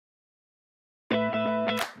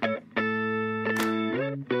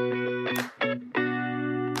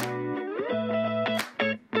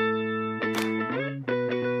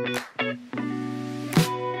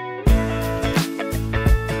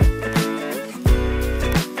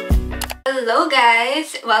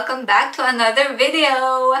guys! Welcome back to another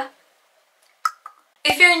video!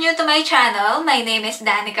 If you're new to my channel, my name is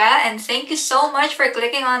Danica and thank you so much for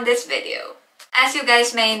clicking on this video. As you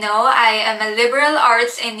guys may know, I am a liberal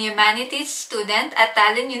arts and humanities student at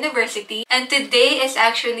Tallinna University and today is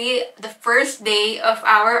actually the first day of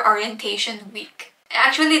our orientation week. I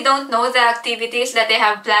actually don't know the activities that they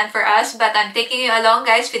have planned for us, but I'm taking you along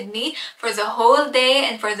guys with me for the whole day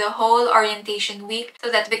and for the whole orientation week so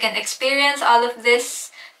that we can experience all of this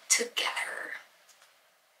together.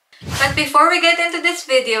 But before we get into this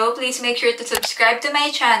video, please make sure to subscribe to my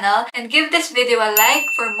channel and give this video a like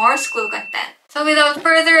for more school content. So without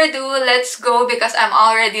further ado, let's go because I'm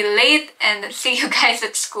already late and see you guys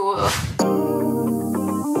at school.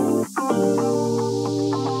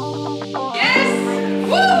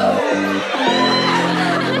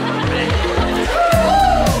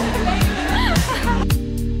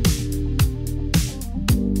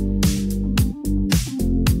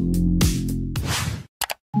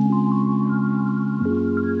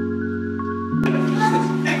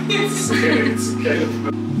 It's kind of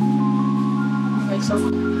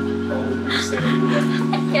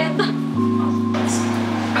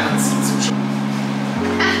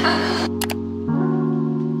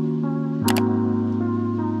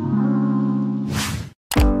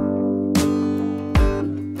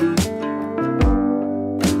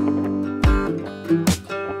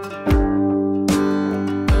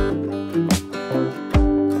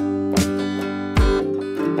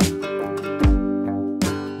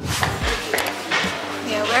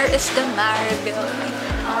Is the Mara building?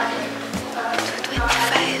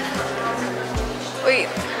 225. Wait.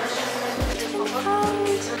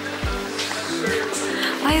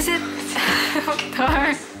 Why is it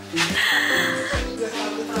dark?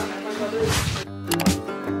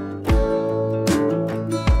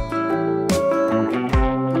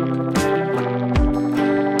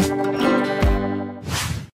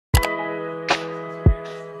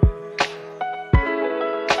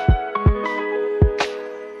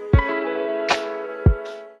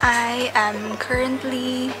 I am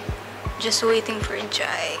currently just waiting for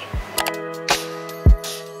Jai.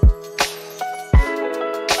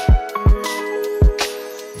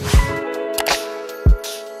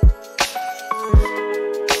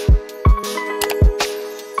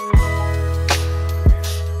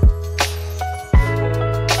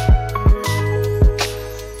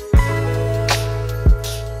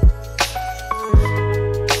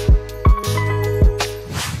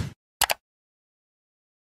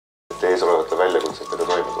 Ees olevate väljakutsetega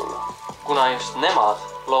toime tulla. Kuna just nemad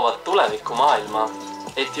loovad tuleviku maailma,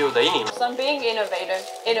 et jõuda inimesele. On being innovative.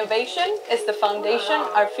 Innovation is the foundation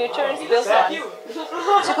our future is built on.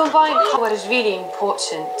 To combine what is really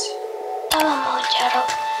important. Samamoodi aru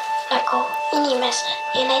nagu inimesed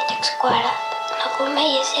ja näiteks koerad, nagu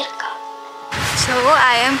meie sirka. So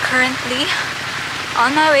I am currently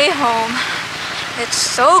on my way home. It's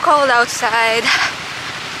so cold outside.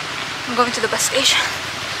 I'm going to the bus station.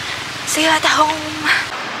 See you at home!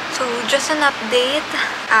 So just an update,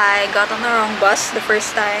 I got on the wrong bus the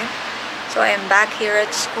first time. So I am back here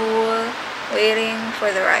at school, waiting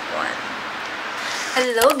for the right one.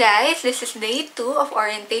 Hello guys, this is day 2 of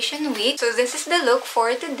orientation week. So this is the look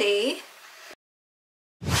for today.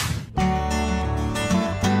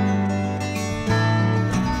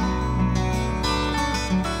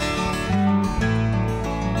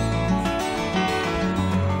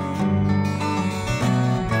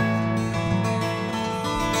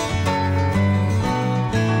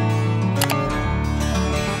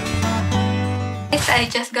 I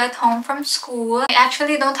just got home from school. I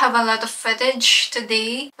actually don't have a lot of footage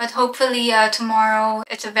today, but hopefully tomorrow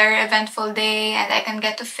it's a very eventful day and I can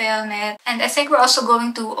get to film it. And I think we're also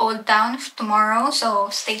going to Old Town tomorrow, so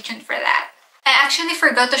stay tuned for that. I actually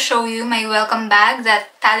forgot to show you my welcome bag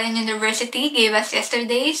that Tallinna University gave us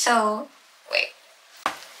yesterday, so wait.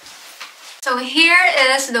 So here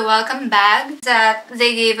is the welcome bag that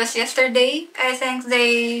they gave us yesterday. I think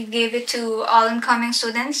they gave it to all incoming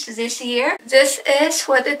students this year. This is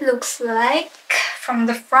what it looks like from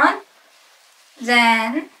the front.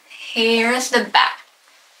 Then here's the back.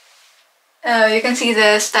 You can see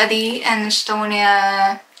the study and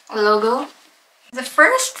Estonia logo. The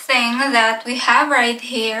first thing that we have right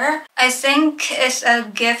here, I think, is a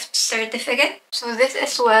gift certificate. So this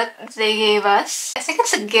is what they gave us. I think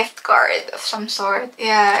it's a gift card of some sort.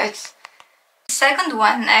 Yeah, it's the second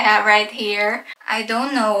one I have right here. I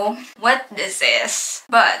don't know what this is,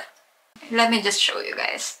 but let me just show you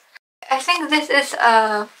guys. I think this is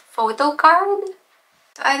a photo card.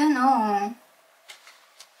 I don't know.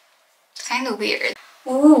 It's kind of weird.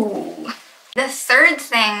 Ooh. The third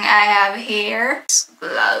thing I have here is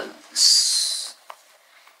gloves.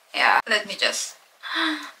 Yeah, let me just...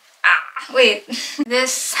 wait.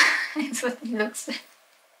 This is what it looks like.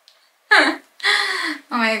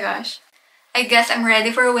 Oh my gosh. I guess I'm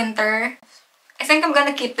ready for winter. I think I'm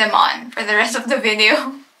gonna keep them on for the rest of the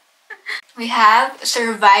video. We have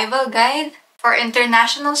survival guide for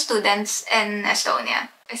international students in Estonia.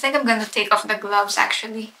 I think I'm gonna take off the gloves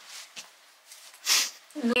actually.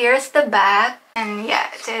 Here's the back, and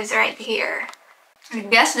yeah, it is right here. I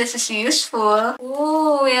guess this is useful.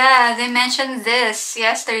 Oh yeah, they mentioned this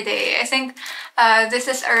yesterday. I think this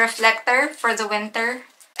is a reflector for the winter.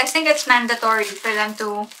 I think it's mandatory for them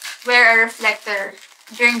to wear a reflector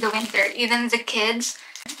during the winter, even the kids.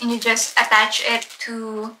 And you just attach it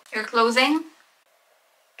to your clothing.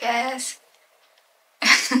 Guess.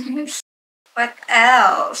 What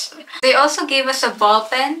else? They also gave us a ball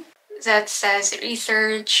pen that says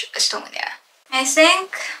Research Estonia. I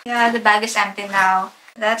think, yeah, the bag is empty now.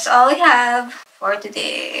 That's all we have for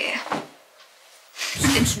today.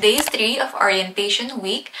 It's day 3 of orientation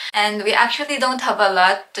week, and we actually don't have a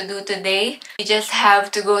lot to do today. We just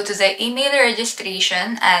have to go to the email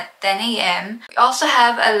registration at 10 a.m. We also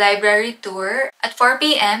have a library tour. At 4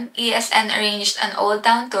 p.m., ESN arranged an Old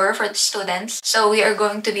Town tour for the students, so we are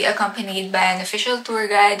going to be accompanied by an official tour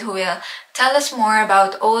guide who will tell us more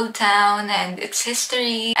about Old Town and its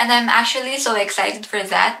history. And I'm actually so excited for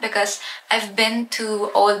that because I've been to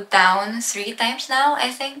Old Town 3 times now, I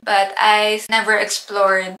think, but I never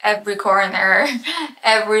explored every corner,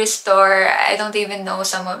 every store. I don't even know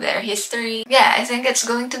some of their history. Yeah, I think it's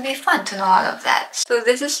going to be fun to know all of that. So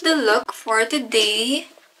this is the look for today.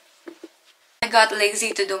 I got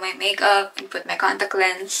lazy to do my makeup and put my contact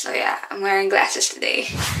lens, so yeah, I'm wearing glasses today.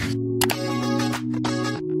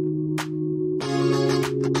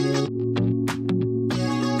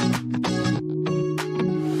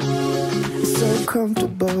 So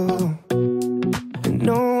comfortable, and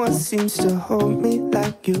no one seems to hold me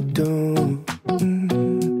like you do.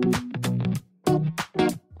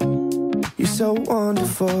 You're so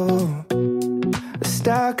wonderful. A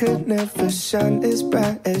star could never shine as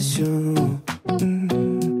bright as you.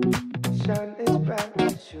 Shine as bright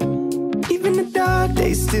as you. Even the dark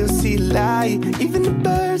days still see light. Even the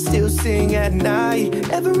birds still sing at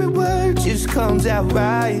night. Every word just comes out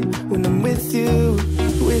right when I'm with you,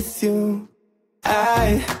 with you.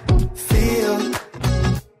 I feel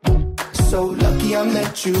so lucky I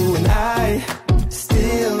met you, and I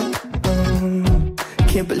still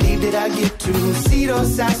can't believe that I get to see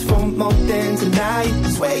those eyes for more than tonight.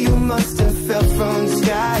 Swear you must have fell from the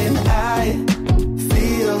sky, and I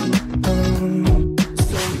feel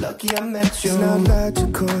so lucky I met you. It's not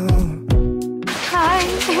logical. Hi.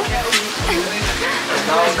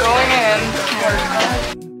 Going in.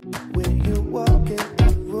 When you walk in the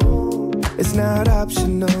room, it's not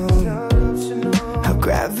optional. How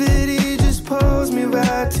gravity just pulls me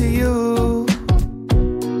right to you,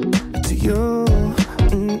 to you.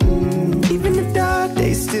 Even the dark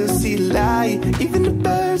days still see light. Even the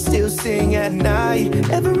birds still sing at night.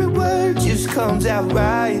 Every word just comes out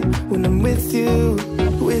right when I'm with you,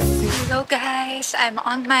 with you. Hello guys, I'm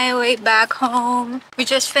on my way back home. We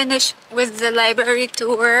just finished with the library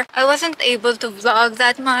tour. I wasn't able to vlog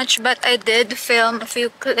that much, but I did film a few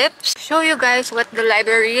clips. Show you guys what the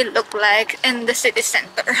library looked like in the city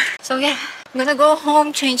center. So yeah, I'm gonna go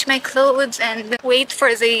home, change my clothes, and wait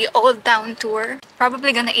for the Old Town tour.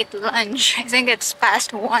 Probably gonna eat lunch. I think it's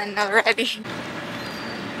past 1 already.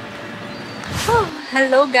 Oh,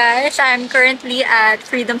 hello guys, I'm currently at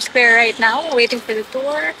Freedom Square right now, waiting for the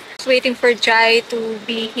tour. Just waiting for Jai to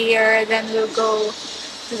be here, then we'll go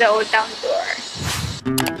to the Old Town tour.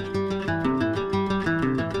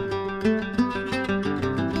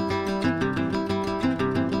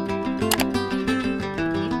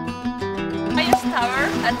 Highest tower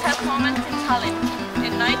at that moment in Tallinn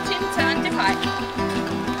in 1975.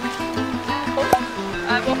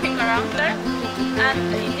 I'm walking around there, and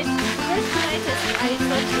in this first night I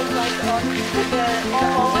thought it was like on the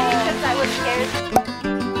hallway because I was scared.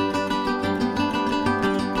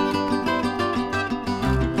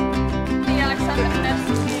 The Alexander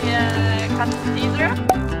Nevsky Cathedral.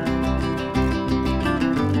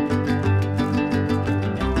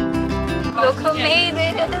 Look who made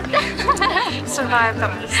it! Survived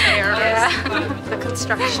up the stairs. Yeah. The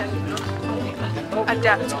construction.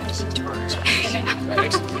 Adapted to tours.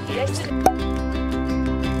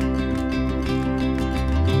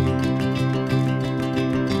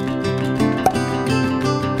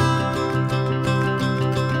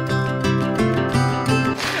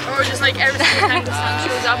 Or just like every single time the sun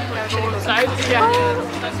shows up,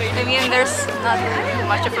 I mean, there's not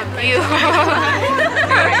much of a view.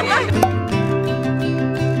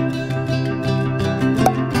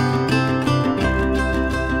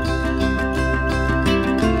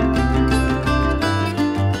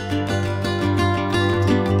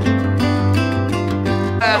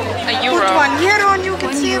 A euro. Put €1 and you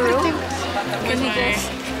can see €1. everything. Can you guess?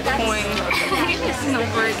 Coin. It's not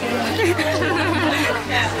working.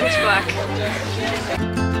 It's black.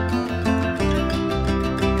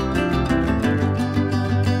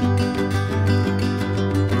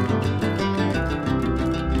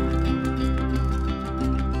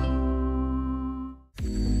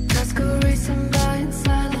 Let's go racing by in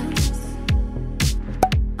silence.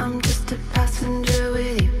 I'm just a passenger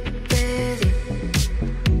with you, with you.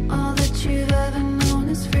 All that you've ever known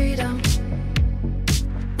is freedom.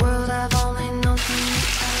 World I've only known from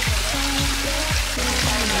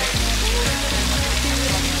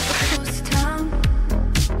Ghost town.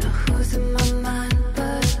 Now who's in my mind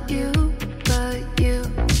but you, but you?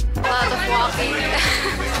 A lot of walking.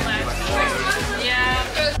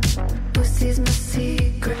 Who sees my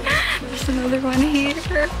secret? There's another one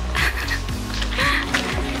here.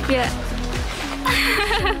 Yeah.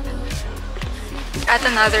 At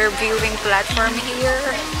another viewing platform here.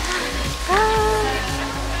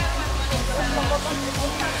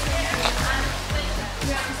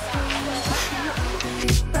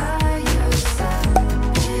 By your side,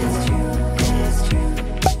 it's true, it's true.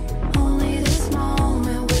 Only this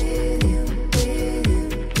moment with you, with you.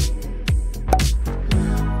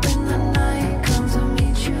 When the night comes, I'll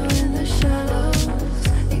meet you in the shallows.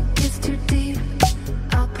 It gets too deep,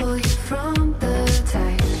 I'll pull you from the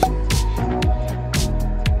tide.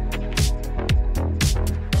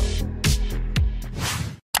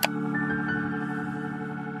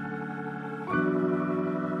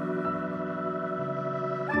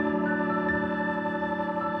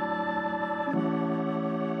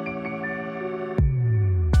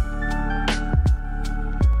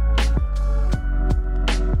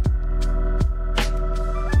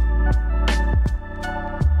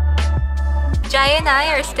 Jai and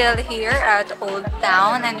I are still here at Old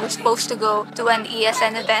Town, and we're supposed to go to an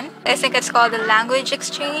ESN event. I think it's called a language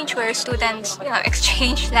exchange, where students,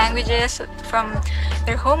 exchange languages from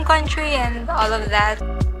their home country and all of that.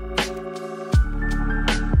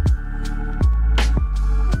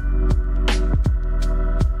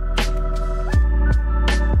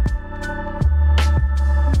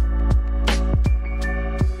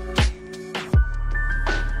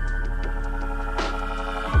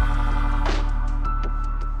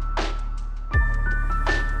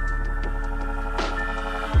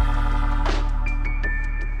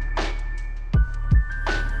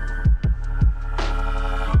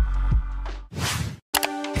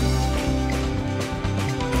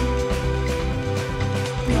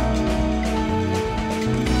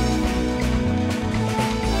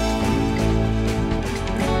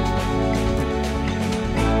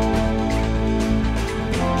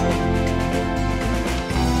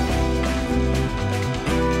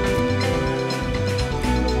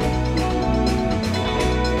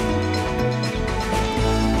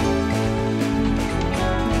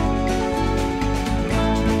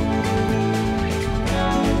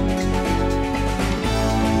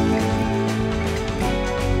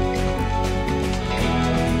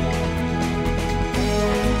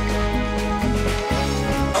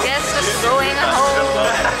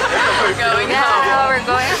 We're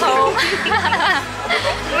going home. I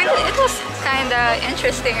mean, it was kind of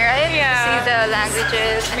interesting, right? Yeah. To see the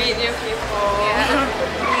languages. Meet new people. Yeah.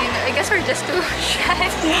 I mean, I guess we're just too shy.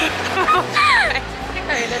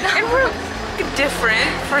 I don't know. And we're different,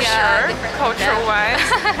 for sure, different, cultural-wise.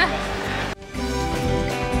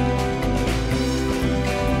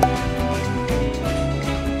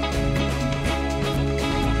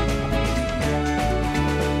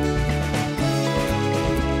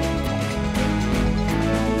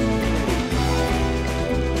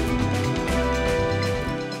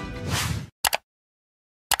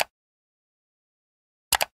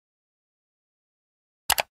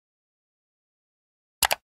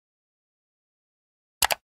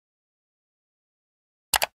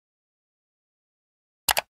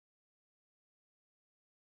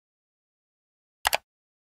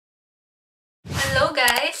 Hello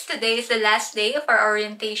guys! Today is the last day of our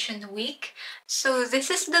orientation week. So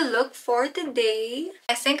this is the look for today.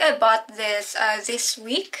 I think I bought this this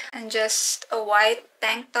week, and just a white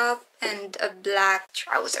tank top and a black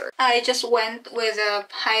trouser. I just went with a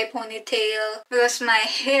high ponytail because my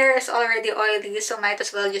hair is already oily, so might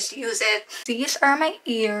as well just use it. These are my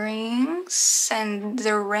earrings and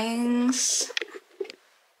the rings.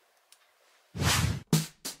 Like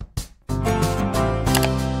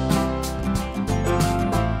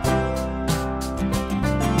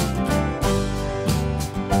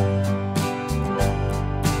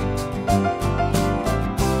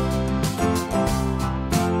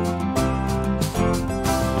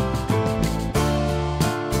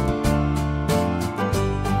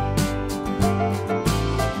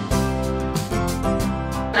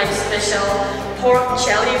special pork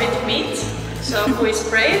jelly with meat. So who is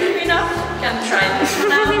brave enough can try this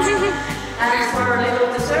now. And for a little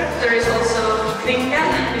dessert, there is also kringa,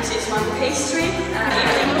 which is one pastry.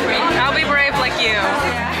 I'll be brave like you.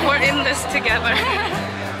 We're in this together.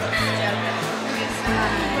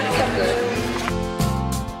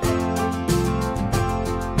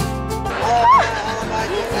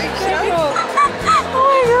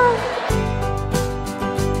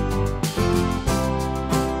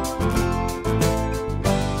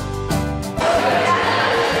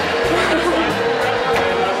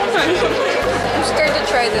 I'm scared to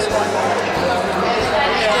try this one.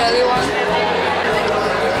 Jelly one.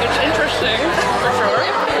 It's interesting, for sure.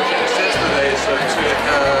 I'm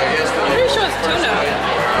pretty sure it's tuna.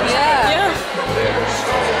 Yeah. Yeah.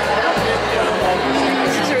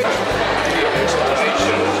 This is really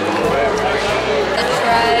I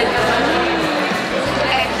tried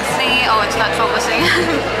egg thingy. Oh, it's not focusing.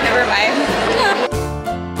 Never mind.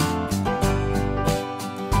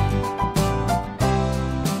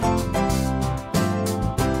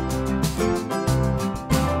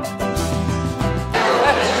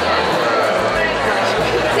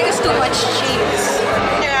 I think it's too much cheese.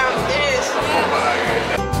 Yeah, it is.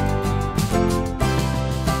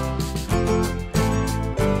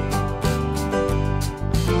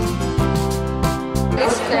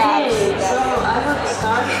 It's crabs. So I would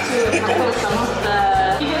start to tackle some of the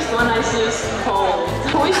biggest one I see is cold.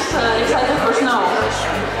 Who is excited for snow?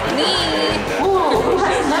 Me. Who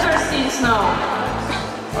has never seen snow?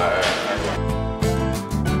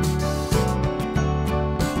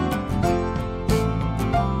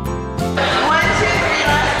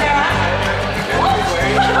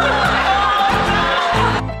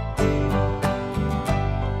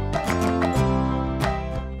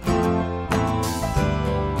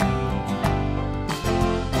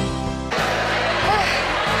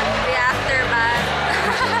 The aftermath.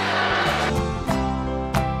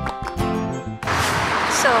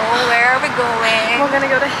 So, where are we going? We're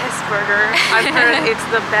gonna go to Hesburger. I've heard it's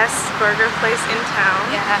the best burger place in town.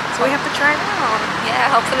 Yeah. So we have to try it out.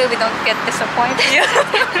 Yeah, hopefully we don't get disappointed.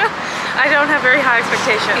 I don't have very high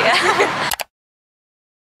expectations. Yeah.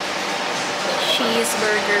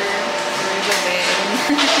 Cheeseburger. We're the big.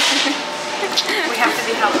 We have to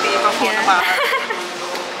be healthy before the bar.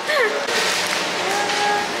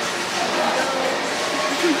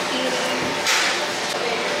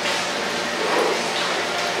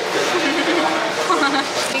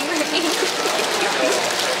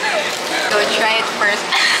 Go try it first.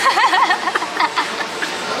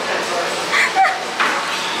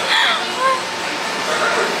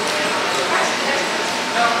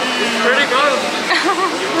 Pretty good.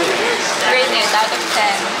 Rate it out of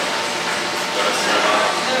 10.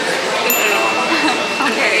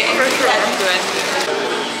 Okay, For sure. that's good.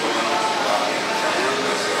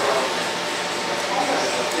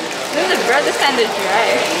 The bread is kind of dry.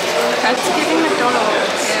 That's giving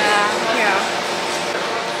McDonald's. Yeah. Yeah.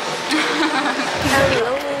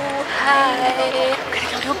 Hello. Hi. We're gonna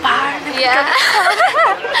go to a bar. Yeah.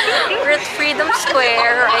 We're at Freedom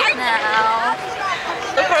Square right now.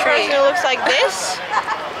 The person looks like this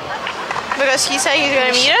because he said he's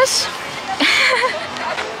gonna meet us.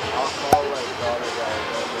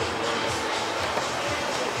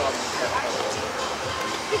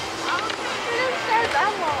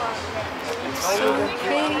 So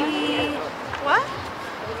pretty. What?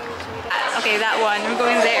 Okay, that one. We're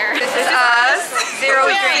going there. This is us. Zero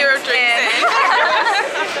drinks. Zero drinks in.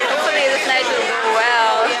 Hopefully this night will go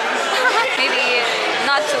well. Maybe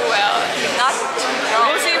not too well. Not too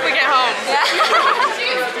long. We'll see if we get home.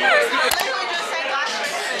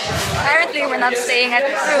 Apparently we're not staying at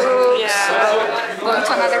groups. Yeah. So going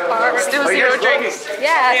to another park. Still zero drinks.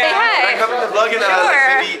 Yeah, say hi. Come in the vlog and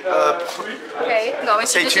Sure. Okay, go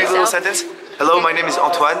say introduce two little yourself. sentences. Hello, my name is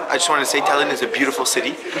Antoine. I just want to say Tallinn is a beautiful city.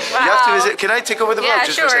 You have to visit. Can I take over the vlog Yeah,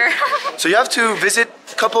 just sure. for a second? So you have to visit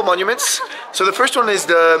a couple monuments. So the first one is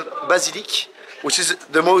the Basilique, which is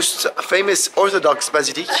the most famous Orthodox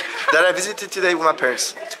basilique that I visited today with my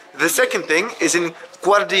parents. The second thing is in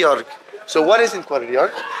Quardiorg. So what is in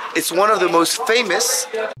Quardiorg? It's one of the most famous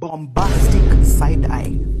bombastic side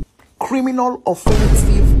eye, criminal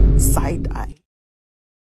offensive side eye.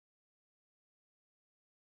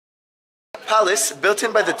 palace built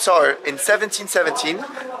in by the Tsar in 1717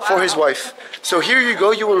 for his wife. So here you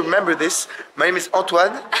go, you will remember this. My name is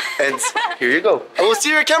Antoine, and here you go. I will see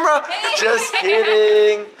your camera. Just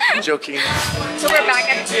kidding. I'm joking. So we're back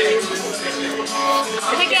at the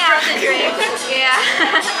picking out the drink. Yeah.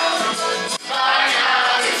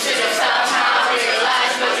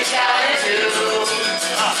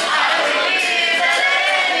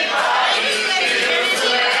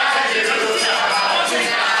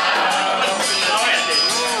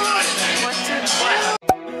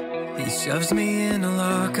 He shoves me in a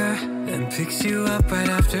locker, then picks you up right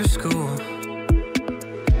after school.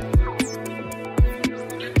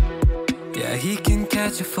 Yeah, he can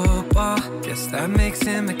catch a football, guess that makes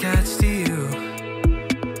him a catch to you.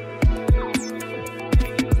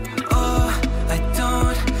 Oh, I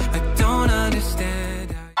don't understand.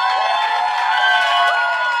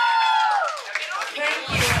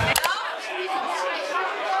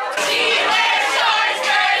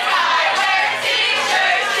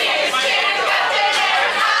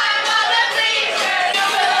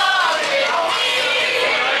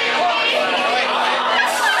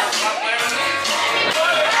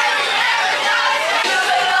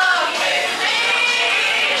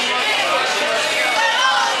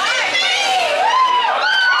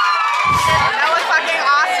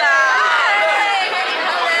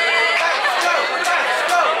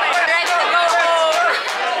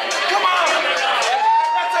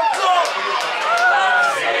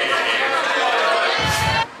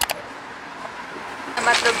 I'm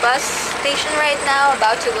at the bus station right now,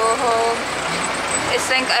 about to go home. I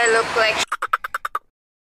think I look like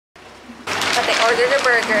but I ordered a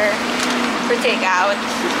burger for takeout.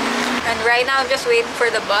 And right now I'm just waiting for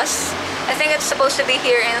the bus. I think it's supposed to be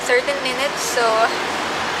here in 13 minutes, so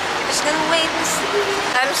I'm just gonna wait and see.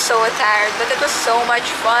 I'm so tired, but it was so much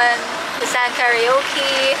fun. We sang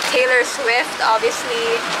karaoke, Taylor Swift,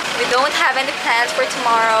 obviously. We don't have any plans for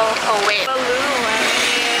tomorrow. Oh wait. Balloon.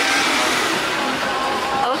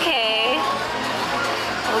 Okay.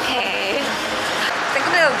 I think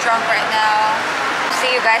I'm a little drunk right now.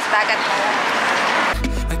 See you guys back at home.